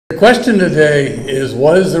The question today is,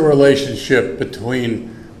 what is the relationship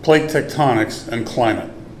between plate tectonics and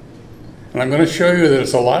climate? And I'm going to show you that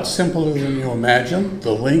it's a lot simpler than you imagine.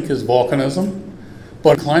 The link is volcanism,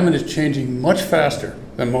 but climate is changing much faster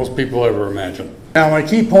than most people ever imagine. Now, my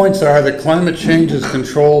key points are that climate change is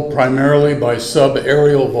controlled primarily by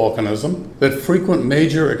subaerial volcanism, that frequent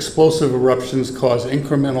major explosive eruptions cause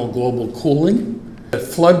incremental global cooling, that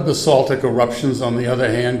flood basaltic eruptions, on the other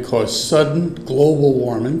hand, cause sudden global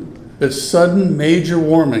warming, that sudden major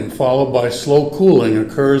warming followed by slow cooling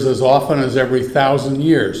occurs as often as every 1,000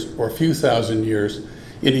 years or a few thousand years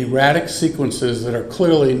in erratic sequences that are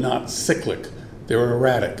clearly not cyclic, they're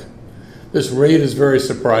erratic. This rate is very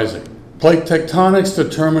surprising. Plate tectonics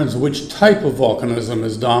determines which type of volcanism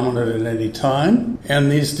is dominant at any time, and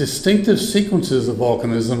these distinctive sequences of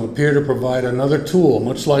volcanism appear to provide another tool,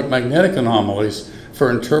 much like magnetic anomalies, for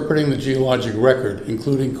interpreting the geologic record,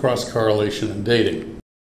 including cross-correlation and dating.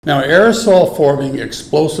 Now, aerosol-forming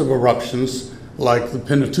explosive eruptions, like the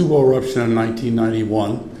Pinatubo eruption in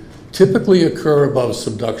 1991, typically occur above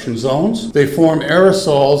subduction zones. They form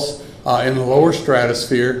aerosols in the lower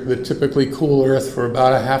stratosphere that typically cool Earth for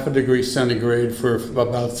about 0.5 degrees centigrade for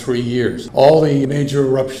about 3 years. All the major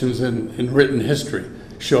eruptions in written history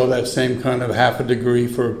show that same kind of 0.5 degree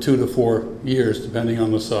for 2 to 4 years, depending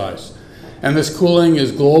on the size. And this cooling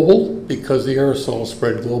is global because the aerosols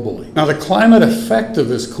spread globally. Now, the climate effect of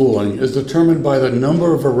this cooling is determined by the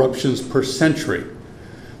number of eruptions per century.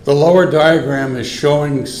 The lower diagram is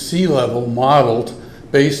showing sea level modeled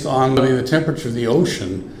based on the temperature of the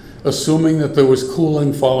ocean, assuming that there was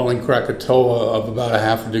cooling following Krakatoa of about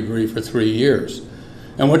 0.5 degree for 3 years.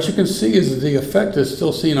 And what you can see is that the effect is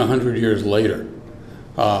still seen 100 years later.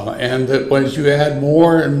 And that as you add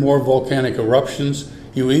more and more volcanic eruptions,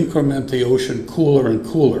 you increment the ocean cooler and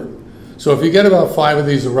cooler. So if you get about 5 of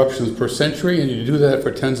these eruptions per century, and you do that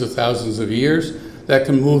for tens of thousands of years, that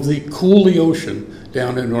can cool the ocean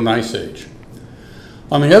down into an ice age.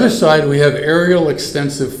 On the other side, we have aerial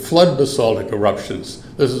extensive flood basaltic eruptions.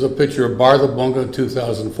 This is a picture of Barðabunga in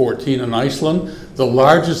 2014 in Iceland, the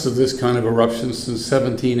largest of this kind of eruption since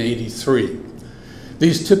 1783.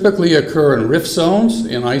 These typically occur in rift zones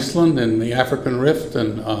in Iceland and the African Rift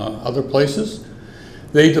and other places.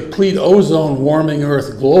 They deplete ozone, warming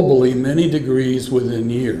Earth globally many degrees within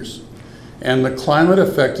years. And the climate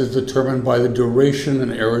effect is determined by the duration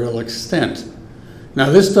and aerial extent. Now,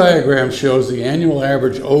 this diagram shows the annual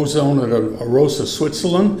average ozone at Arosa,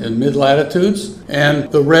 Switzerland in mid-latitudes.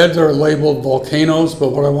 And the reds are labeled volcanoes, but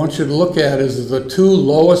what I want you to look at is the 2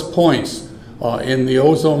 lowest points in the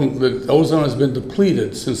ozone. The ozone has been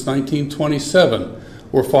depleted since 1927.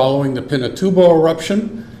 We're following the Pinatubo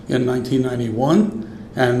eruption in 1991.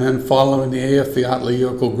 And then following the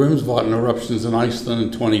Eyjafjallajökull-Grímsvötn eruptions in Iceland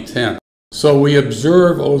in 2010. So we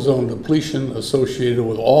observe ozone depletion associated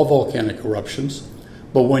with all volcanic eruptions,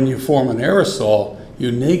 but when you form an aerosol,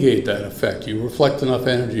 you negate that effect. You reflect enough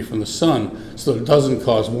energy from the sun so that it doesn't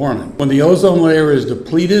cause warming. When the ozone layer is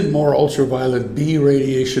depleted, more ultraviolet B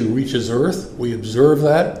radiation reaches Earth. We observe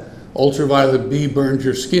that. Ultraviolet B burns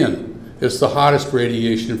your skin. It's the hottest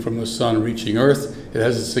radiation from the sun reaching Earth. It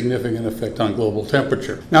has a significant effect on global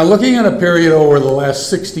temperature. Now, looking at a period over the last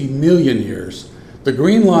 60 million years, the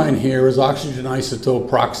green line here is oxygen isotope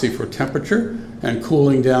proxy for temperature and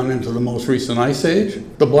cooling down into the most recent ice age.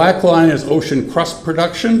 The black line is ocean crust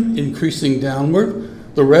production, increasing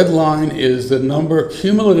downward. The red line is the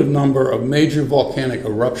cumulative number of major volcanic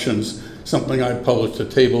eruptions, something I've published a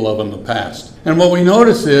table of in the past. And what we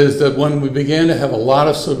notice is that when we began to have a lot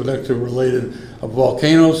of subductive related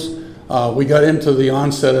volcanoes, we got into the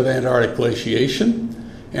onset of Antarctic glaciation,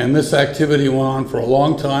 and this activity went on for a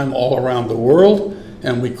long time all around the world,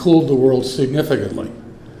 and we cooled the world significantly.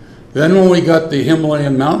 Then when we got the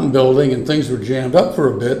Himalayan mountain building and things were jammed up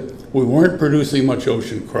for a bit, we weren't producing much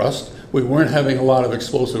ocean crust, we weren't having a lot of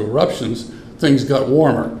explosive eruptions, things got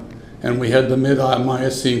warmer. And we had the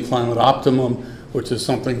mid-Miocene climate optimum, which is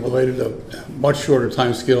something related to a much shorter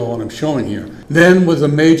time scale than what I'm showing here. Then with the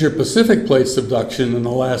major Pacific plate subduction in the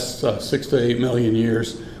last 6 to 8 million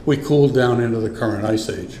years, we cooled down into the current ice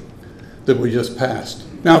age that we just passed.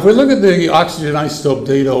 Now, if we look at the oxygen isotope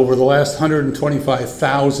data over the last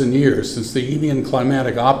 125,000 years since the Evian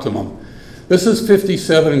climatic optimum, this is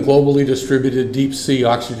 57 globally distributed deep sea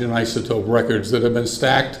oxygen isotope records that have been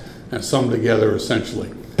stacked and summed together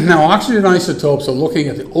essentially. Now, oxygen isotopes are looking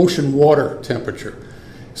at the ocean water temperature.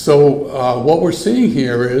 So what we're seeing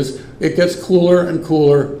here is it gets cooler and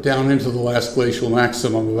cooler down into the last glacial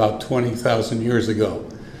maximum about 20,000 years ago.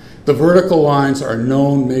 The vertical lines are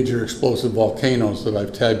known major explosive volcanoes that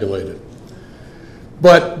I've tabulated.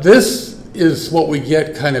 But this is what we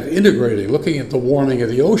get kind of integrating, looking at the warming of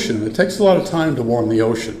the ocean. It takes a lot of time to warm the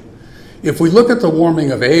ocean. If we look at the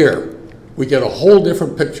warming of air, we get a whole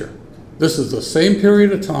different picture. This is the same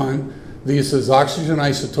period of time. This is oxygen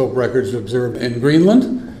isotope records observed in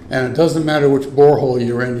Greenland, and it doesn't matter which borehole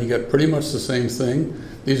you're in, you get pretty much the same thing.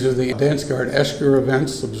 These are the Dansgaard-Esker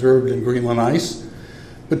events observed in Greenland ice.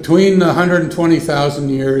 Between 120,000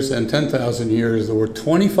 years and 10,000 years, there were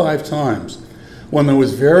 25 times when there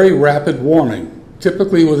was very rapid warming,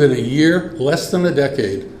 typically within a year, less than a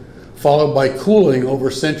decade, followed by cooling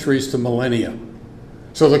over centuries to millennia.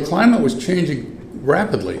 So the climate was changing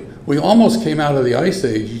rapidly. We almost came out of the ice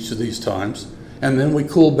age each of these times, and then we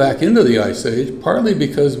cooled back into the ice age, partly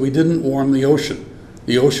because we didn't warm the ocean.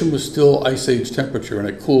 The ocean was still ice age temperature, and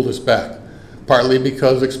it cooled us back, partly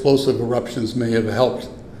because explosive eruptions may have helped.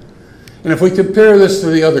 And if we compare this to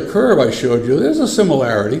the other curve I showed you, there's a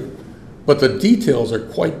similarity, but the details are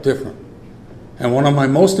quite different. And one of my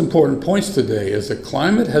most important points today is that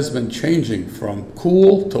climate has been changing from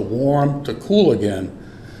cool to warm to cool again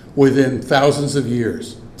within thousands of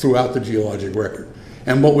years throughout the geologic record.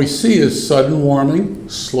 And what we see is sudden warming,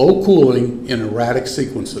 slow cooling in erratic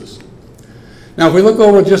sequences. Now, if we look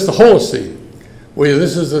over just the Holocene,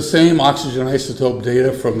 this is the same oxygen isotope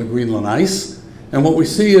data from the Greenland ice. And what we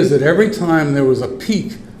see is that every time there was a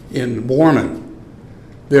peak in warming,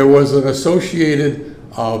 there was an associated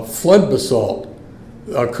flood basalt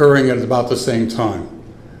occurring at about the same time.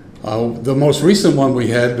 The most recent one we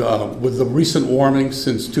had with the recent warming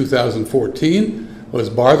since 2014 was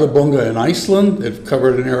Barðabunga in Iceland. It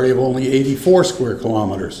covered an area of only 84 square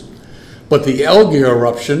kilometers. But the algae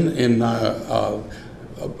eruption in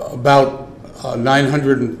about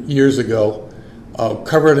 900 years ago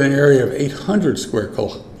covered an area of 800 square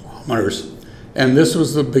kilometers. And this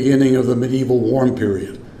was the beginning of the medieval warm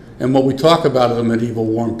period. And what we talk about in the medieval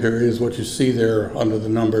warm period is what you see there under the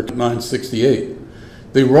number 968.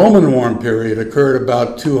 The Roman warm period occurred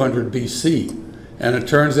about 200 BC. And it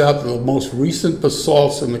turns out that the most recent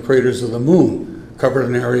basalts in the craters of the moon covered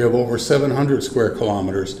an area of over 700 square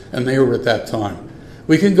kilometers, and they were at that time.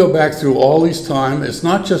 We can go back through all these time. It's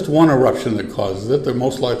not just one eruption that causes it. There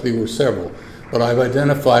most likely were several, but I've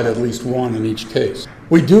identified at least one in each case.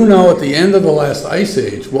 We do know at the end of the last ice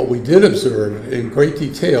age, what we did observe in great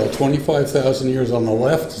detail, 25,000 years on the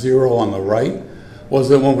left, 0 on the right, was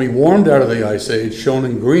that when we warmed out of the ice age, shown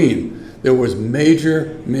in green, there was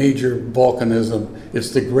major volcanism.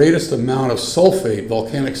 It's the greatest amount of sulfate,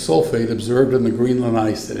 volcanic sulfate, observed in the Greenland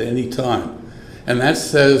ice at any time. And that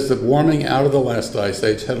says that warming out of the last ice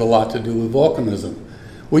age had a lot to do with volcanism.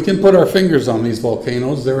 We can put our fingers on these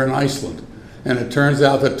volcanoes. They're in Iceland. And it turns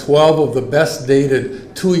out that 12 of the best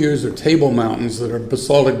dated 2 years of table mountains that are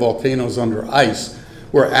basaltic volcanoes under ice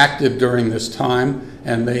were active during this time,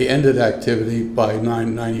 and they ended activity by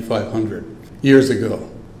 9,500 years ago.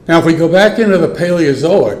 Now, if we go back into the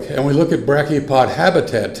Paleozoic and we look at brachiopod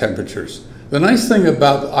habitat temperatures, the nice thing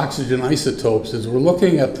about oxygen isotopes is we're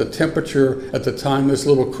looking at the temperature at the time this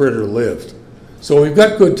little critter lived. So we've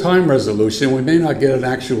got good time resolution. We may not get an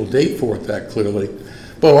actual date for it that clearly.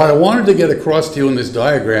 But what I wanted to get across to you in this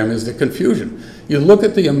diagram is the confusion. You look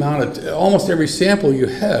at the amount of, almost every sample you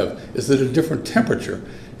have is at a different temperature.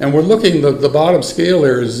 And we're looking, the bottom scale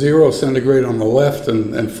there is 0 centigrade on the left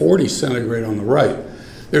and 40 centigrade on the right.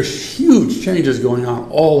 There's huge changes going on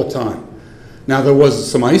all the time. Now, there was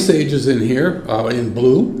some ice ages in here in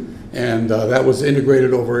blue, and that was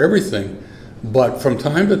integrated over everything. But from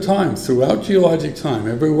time to time, throughout geologic time,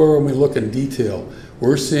 everywhere when we look in detail,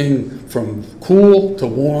 we're seeing from cool to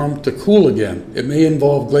warm to cool again. It may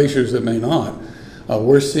involve glaciers, it may not.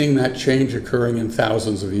 We're seeing that change occurring in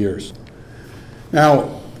thousands of years.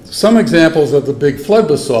 Now, some examples of the big flood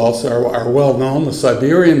basalts are well known. The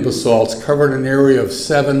Siberian basalts covered an area of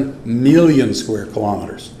 7 million square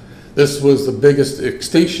kilometers. This was the biggest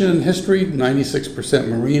extinction in history, 96%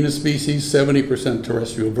 marine species, 70%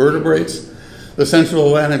 terrestrial vertebrates. The Central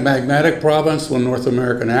Atlantic Magmatic Province, when North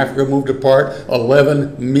America and Africa moved apart,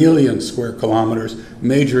 11 million square kilometers,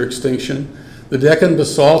 major extinction. The Deccan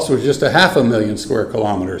basalts was just 500,000 square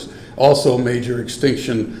kilometers, also major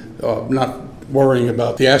extinction, not worrying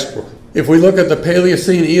about the ash growth. If we look at the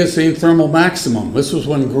Paleocene-Eocene thermal maximum, this was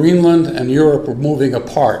when Greenland and Europe were moving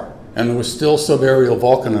apart, and there was still subaerial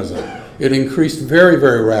volcanism. It increased very,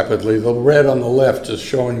 very rapidly. The red on the left is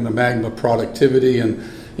showing the magma productivity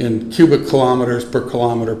in cubic kilometers per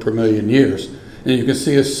kilometer per million years. And you can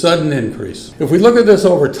see a sudden increase. If we look at this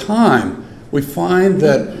over time, we find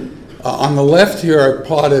that on the left here I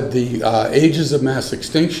plotted the ages of mass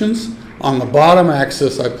extinctions. On the bottom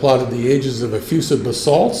axis I plotted the ages of effusive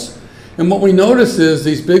basalts. And what we notice is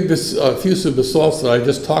these big effusive basalts that I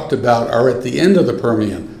just talked about are at the end of the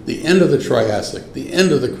Permian, the end of the Triassic, the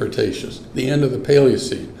end of the Cretaceous, the end of the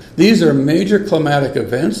Paleocene. These are major climatic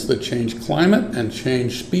events that change climate and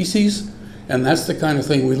change species, and that's the kind of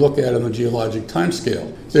thing we look at in the geologic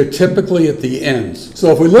timescale. They're typically at the ends.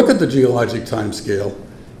 So if we look at the geologic timescale,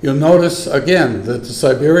 you'll notice again that the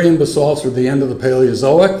Siberian basalts are the end of the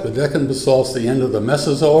Paleozoic, the Deccan basalts the end of the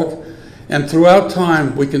Mesozoic, and throughout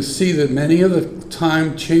time we can see that many of the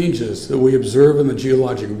time changes that we observe in the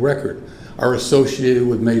geologic record are associated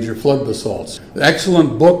with major flood basalts. An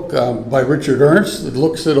excellent book by Richard Ernst that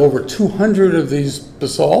looks at over 200 of these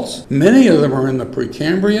basalts. Many of them are in the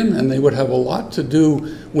Precambrian, and they would have a lot to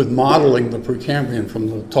do with modeling the Precambrian from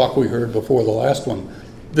the talk we heard before the last one.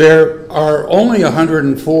 There are only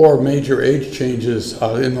 104 major age changes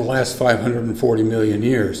in the last 540 million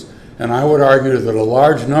years. And I would argue that a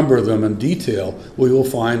large number of them in detail we will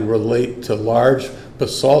find relate to large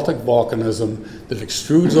basaltic volcanism that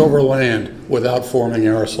extrudes over land without forming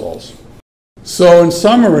aerosols. So in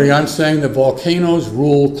summary, I'm saying that volcanoes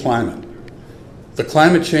rule climate. The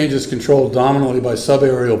climate change is controlled dominantly by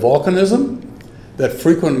subaerial volcanism, that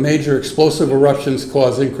frequent major explosive eruptions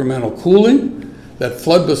cause incremental cooling, that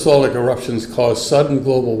flood basaltic eruptions cause sudden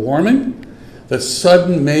global warming, that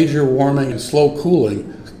sudden major warming and slow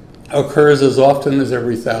cooling occurs as often as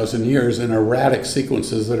every 1,000 years in erratic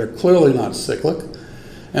sequences that are clearly not cyclic,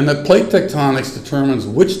 and that plate tectonics determines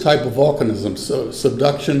which type of volcanism,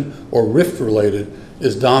 subduction or rift related,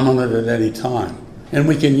 is dominant at any time. And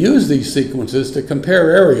we can use these sequences to compare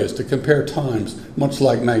areas, to compare times, much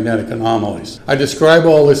like magnetic anomalies. I describe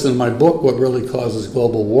all this in my book, What Really Causes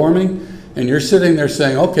Global Warming, and you're sitting there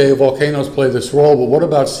saying, okay, volcanoes play this role, but what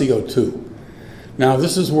about CO2? Now,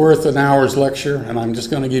 this is worth an hour's lecture, and I'm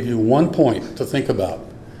just going to give you one point to think about.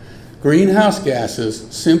 Greenhouse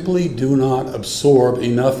gases simply do not absorb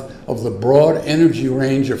enough of the broad energy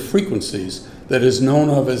range of frequencies that is known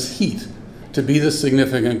of as heat to be the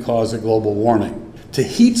significant cause of global warming. To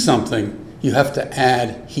heat something, you have to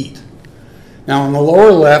add heat. Now, on the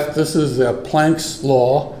lower left, this is Planck's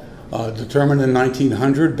law, determined in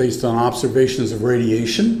 1900 based on observations of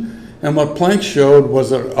radiation. And what Planck showed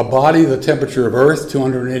was a body, the temperature of Earth,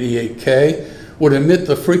 288 K, would emit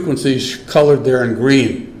the frequencies colored there in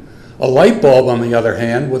green. A light bulb, on the other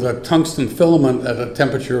hand, with a tungsten filament at a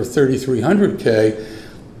temperature of 3300 K,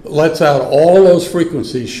 lets out all those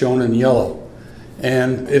frequencies shown in yellow.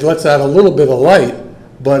 And it lets out a little bit of light,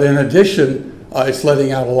 but in addition, it's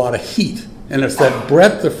letting out a lot of heat. And it's that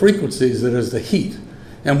breadth of frequencies that is the heat.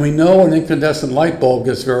 And we know an incandescent light bulb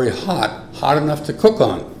gets very hot, hot enough to cook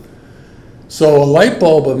on. So a light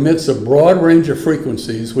bulb emits a broad range of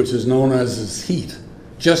frequencies, which is known as heat,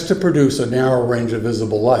 just to produce a narrow range of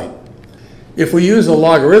visible light. If we use a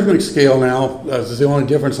logarithmic scale now, as is the only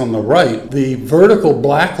difference on the right, the vertical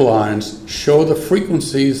black lines show the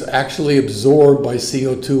frequencies actually absorbed by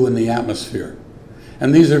CO2 in the atmosphere.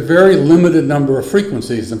 And these are very limited number of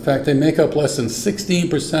frequencies. In fact, they make up less than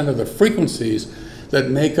 16% of the frequencies that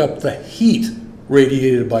make up the heat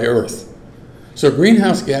radiated by Earth. So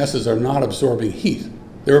greenhouse gases are not absorbing heat.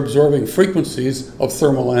 They're absorbing frequencies of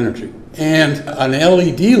thermal energy. And an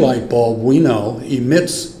LED light bulb, we know,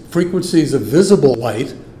 emits frequencies of visible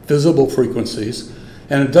light, visible frequencies,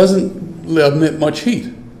 and it doesn't emit much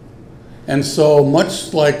heat. And so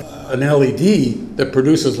much like an LED that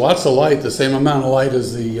produces lots of light, the same amount of light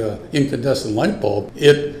as the incandescent light bulb,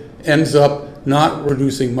 it ends up not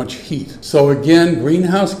producing much heat. So again,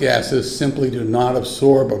 greenhouse gases simply do not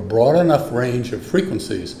absorb a broad enough range of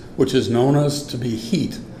frequencies, which is known as to be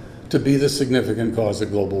heat, to be the significant cause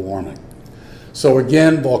of global warming. So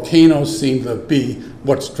again, volcanoes seem to be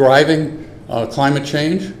what's driving climate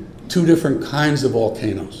change. Two different kinds of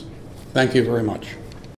volcanoes. Thank you very much.